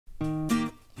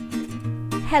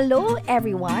Hello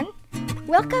everyone!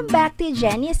 Welcome back to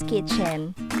Jenny's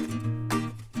Kitchen.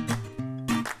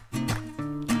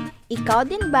 Ikaw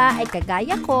din ba ay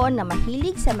kagaya ko na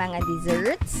mahilig sa mga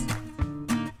desserts?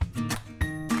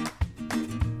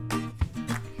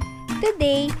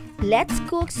 Today, let's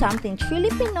cook something truly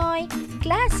Pinoy,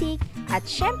 classic, at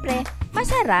syempre,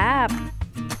 masarap!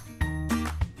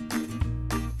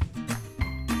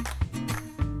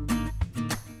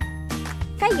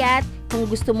 Kaya't, kung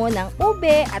gusto mo ng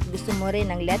ube at gusto mo rin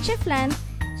ng leche flan,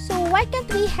 so why can't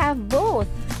we have both?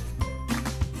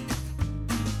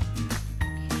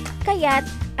 Kaya't,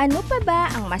 ano pa ba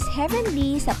ang mas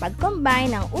heavenly sa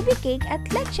pag-combine ng ube cake at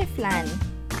leche flan?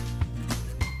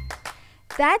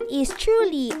 That is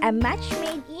truly a match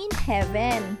made in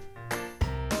heaven.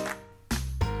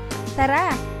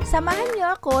 Tara, samahan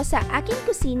niyo ako sa aking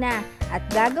kusina at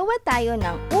gagawa tayo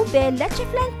ng ube leche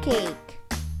flan cake.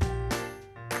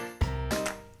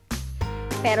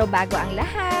 Pero bago ang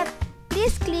lahat,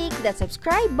 please click the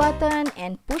subscribe button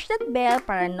and push that bell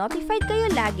para notified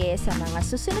kayo lagi sa mga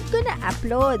susunod ko na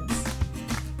uploads.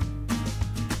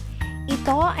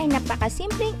 Ito ay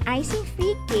napakasimpleng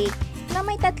icing-free cake na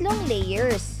may 3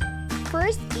 layers.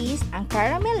 First is ang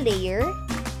caramel layer,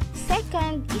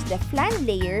 second is the flan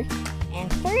layer, and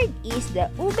third is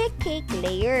the ube cake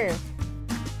layer.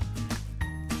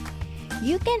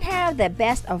 You can have the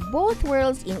best of both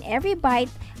worlds in every bite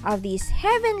of this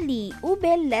heavenly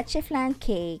ube leche flan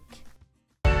cake.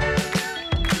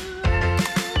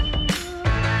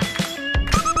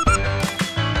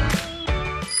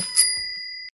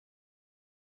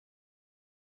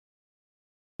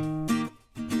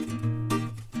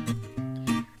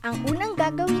 Ang unang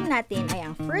gagawin natin ay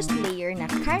ang first layer na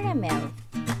caramel.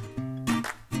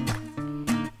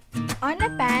 On a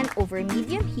pan over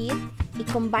medium heat,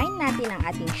 i-combine natin ang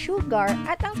ating sugar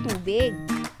at ang tubig.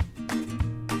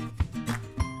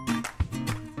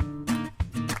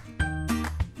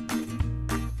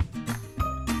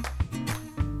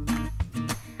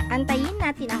 Antayin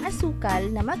natin ang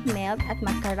asukal na mag-melt at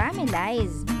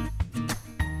mag-caramelize.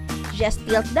 Just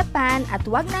tilt the pan at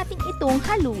huwag natin itong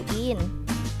haluin.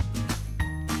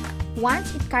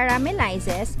 Once it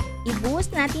caramelizes, ibuhos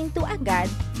natin ito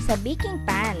agad sa baking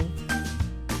pan.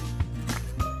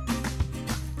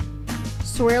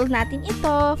 Swirl natin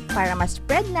ito para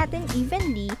ma-spread natin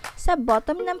evenly sa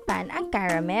bottom ng pan ang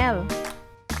caramel.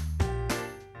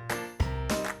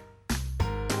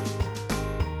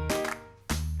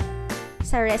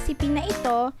 Sa recipe na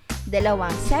ito,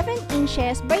 dalawang 7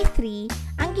 inches by 3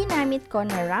 ang ginamit ko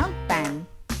na round pan.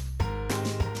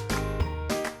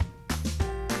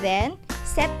 Then,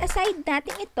 set aside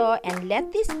natin ito and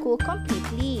let this cool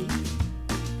completely.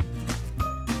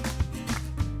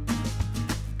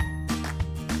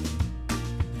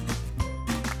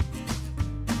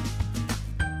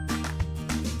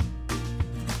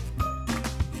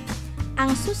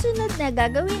 Ang susunod na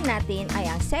gagawin natin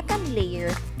ay ang second layer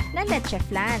na leche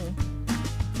flan.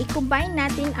 I-combine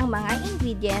natin ang mga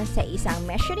ingredients sa isang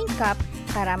measuring cup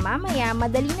para mamaya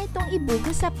madali na itong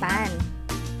ibuhos sa pan.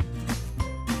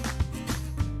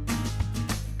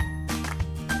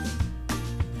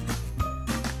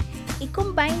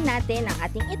 I-combine natin ang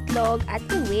ating itlog at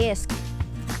i-whisk.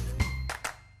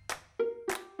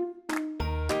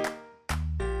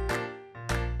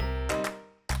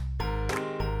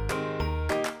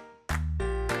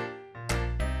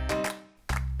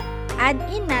 Add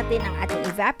in natin ang ating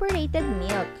evaporated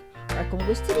milk. Or kung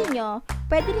gusto niyo,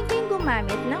 pwede rin kayong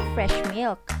gumamit ng fresh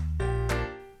milk.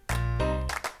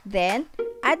 Then,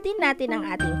 add din natin ang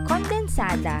ating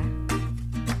kondensada.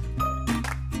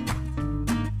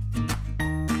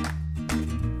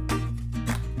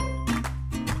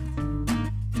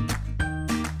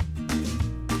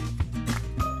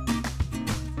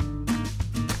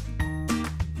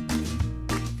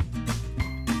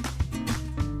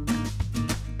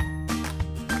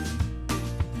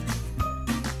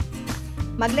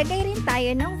 Maglagay rin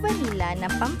tayo ng vanilla na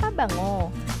pampabango.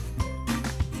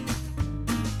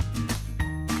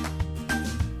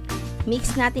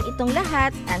 Mix natin itong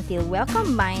lahat until well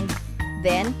combined,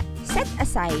 then set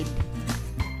aside.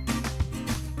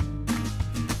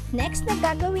 Next na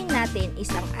gagawin natin is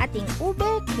ang ating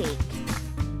ube cake.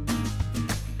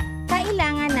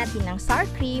 Kailangan natin ng sour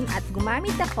cream at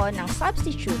gumamit ako ng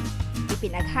substitute.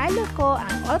 Ipinaghalo ko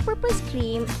ang all-purpose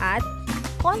cream at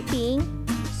konting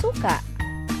suka.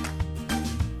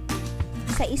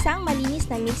 Sa isang malinis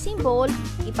na mixing bowl,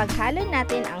 ipaghalo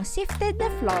natin ang sifted na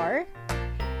flour,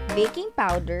 baking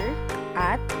powder,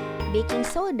 at baking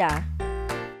soda.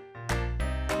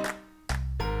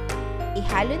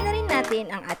 Ihalo na rin natin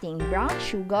ang ating brown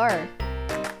sugar.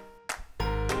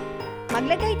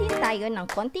 Maglagay din tayo ng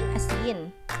konting asin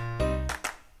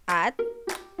at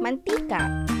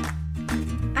mantika.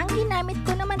 Ang ginamit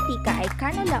ko na mantika ay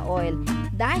canola oil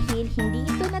dahil hindi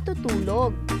ito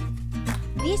natutulog.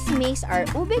 This makes our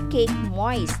ube cake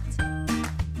moist.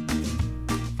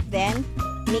 Then,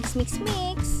 mix.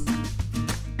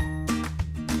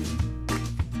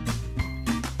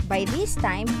 By this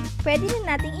time, pwede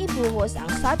na nating ibuhos ang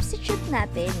substitute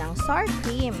natin ng sour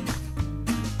cream.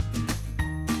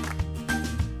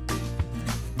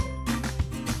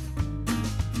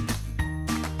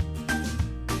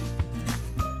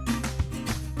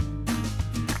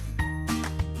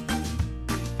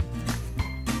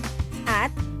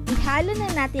 At ihalo na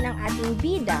natin ang ating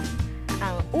bida,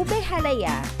 ang ube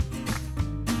halaya.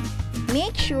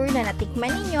 Make sure na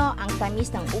natikman ninyo ang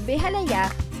tamis ng ube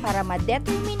halaya para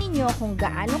ma-determine ninyo kung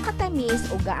gaano katamis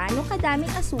o gaano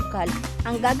kadaming asukal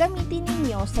ang gagamitin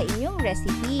ninyo sa inyong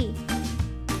recipe.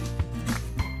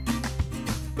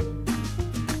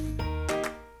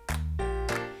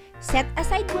 Set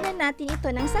aside muna natin ito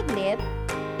ng saglit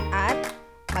at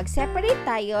mag-separate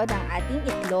tayo ng ating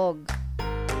itlog.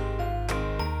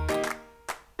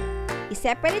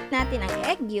 I-separate natin ang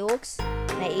egg yolks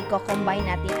na i-combine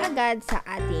natin agad sa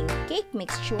ating cake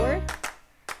mixture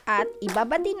at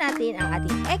ibabati natin ang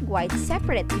ating egg whites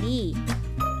separately.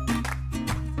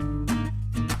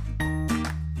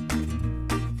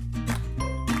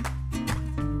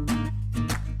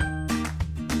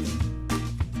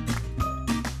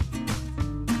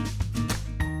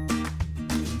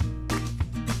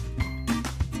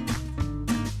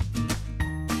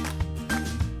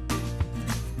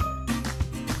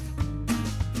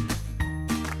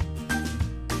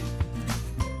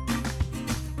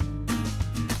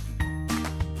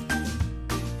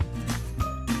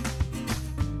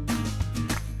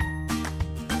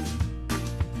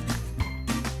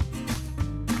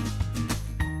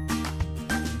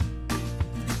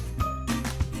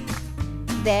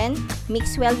 Then,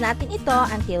 mix well natin ito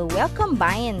until well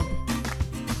combined.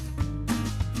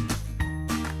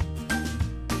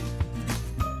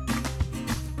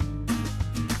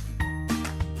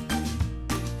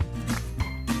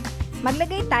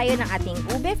 Maglagay tayo ng ating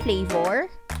ube flavor.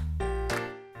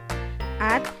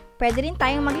 At pwede rin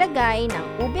tayong maglagay ng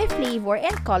ube flavor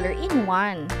and color in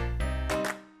one.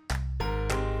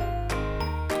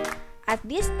 At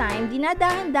this time,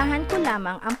 dinadahan-dahan ko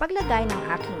lamang ang paglagay ng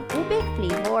aking ube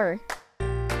flavor.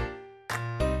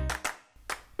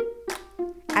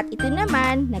 At ito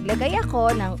naman, naglagay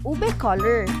ako ng ube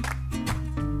color.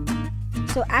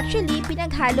 So actually,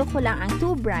 pinaghalo ko lang ang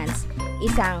two brands.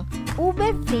 Isang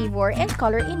ube flavor and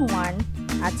color in one.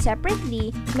 At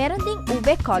separately, meron ding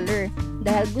ube color.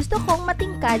 Dahil gusto kong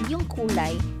matingkad yung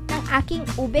kulay ng aking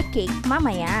ube cake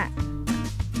mamaya.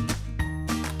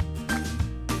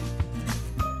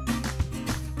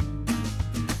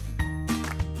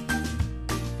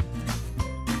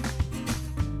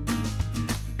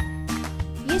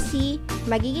 You see,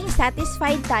 magiging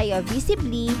satisfied tayo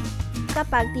visibly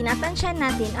kapag tinatansya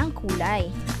natin ang kulay.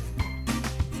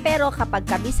 Pero kapag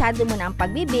kabisado mo na ang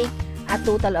pagbibake, a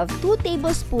total of 2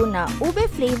 tablespoon na ube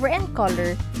flavor and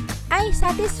color ay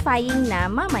satisfying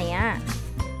na mamaya.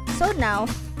 So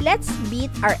now, let's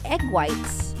beat our egg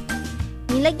whites.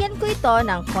 Nilagyan ko ito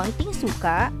ng konting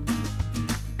suka.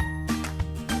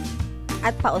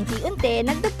 At paunti-unti,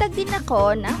 nagdagdag din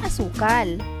ako ng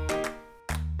asukal.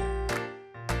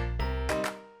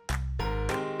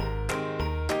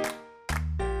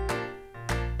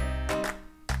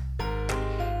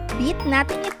 Beat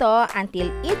natin ito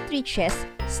until it reaches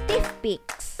stiff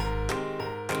peaks.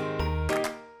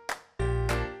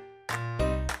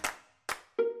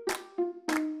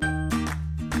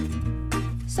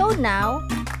 So now,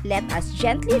 let us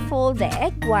gently fold the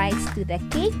egg whites to the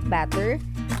cake batter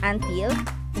until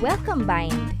well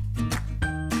combined.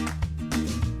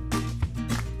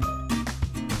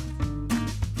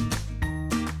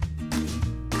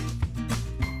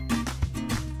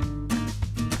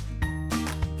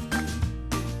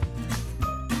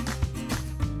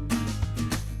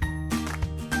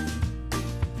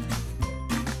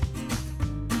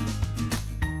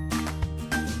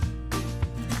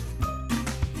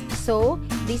 So,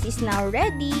 this is now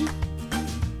ready.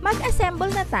 Mag-assemble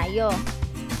na tayo.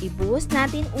 Ibuhos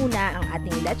natin una ang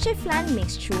ating leche flan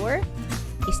mixture.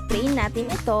 I-strain natin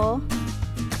ito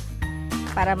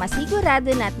para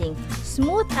masigurado nating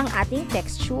smooth ang ating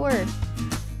texture.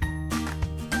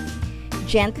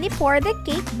 Gently pour the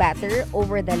cake batter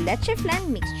over the leche flan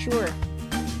mixture.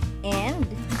 And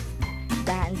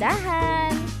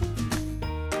dahan-dahan.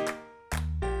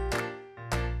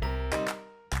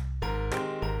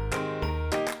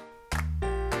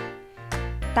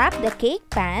 Tap the cake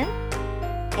pan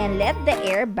and let the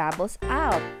air bubbles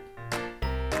out.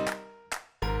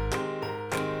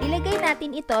 Ilagay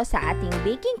natin ito sa ating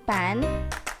baking pan.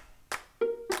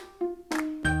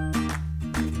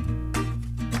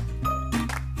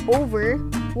 Over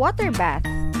water bath.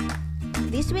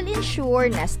 This will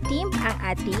ensure na steamed ang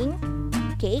ating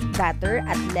cake batter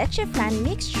at leche flan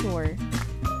mixture.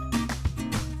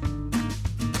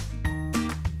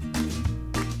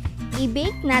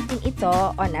 I-bake natin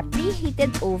ito on a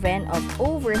preheated oven of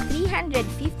over 350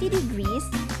 degrees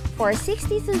for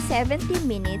 60 to 70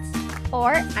 minutes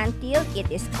or until it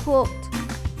is cooked.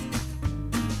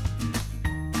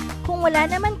 Kung wala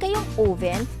naman kayong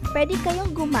oven, pwede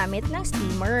kayong gumamit ng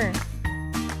steamer.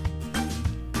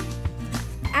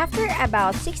 After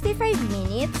about 65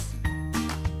 minutes,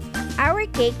 our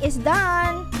cake is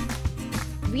done!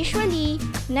 Visually,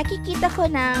 nakikita ko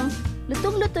ng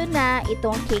lutong-luto na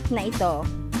itong cake na ito.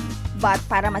 But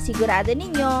para masigurado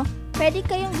ninyo, pwede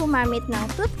kayong gumamit ng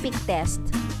toothpick test.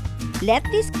 Let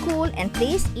this cool and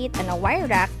place it on a wire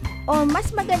rack o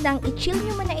mas magandang i-chill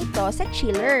nyo muna ito sa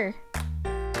chiller.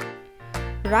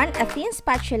 Run a thin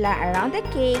spatula around the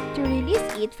cake to release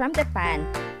it from the pan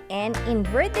and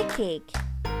invert the cake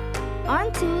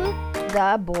onto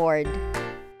the board.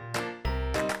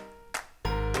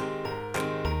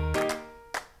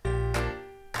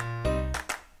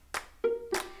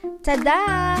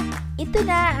 Tada! Ito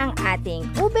na ang ating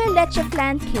Ube Leche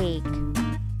Flan Cake.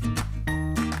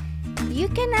 You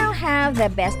can now have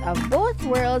the best of both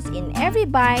worlds in every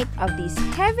bite of this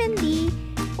heavenly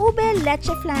Ube Leche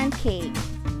Flan Cake.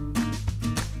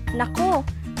 Nako,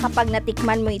 kapag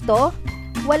natikman mo ito,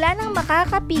 wala nang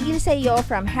makakapigil sa iyo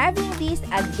from having this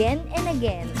again and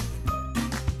again.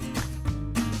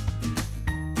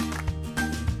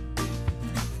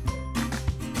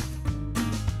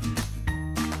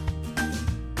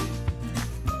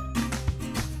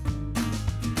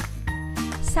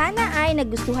 Sana ay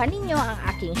nagustuhan ninyo ang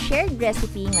aking shared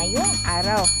recipe ngayong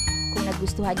araw. Kung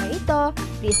nagustuhan nyo ito,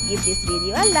 please give this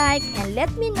video a like and let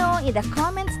me know in the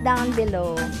comments down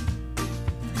below.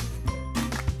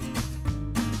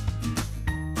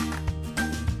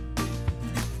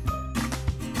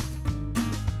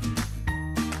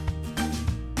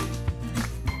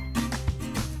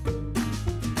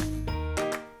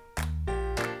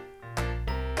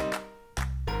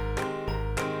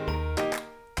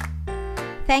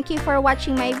 Thank you for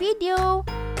watching my video.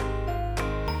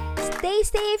 Stay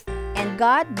safe and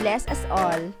God bless us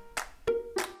all.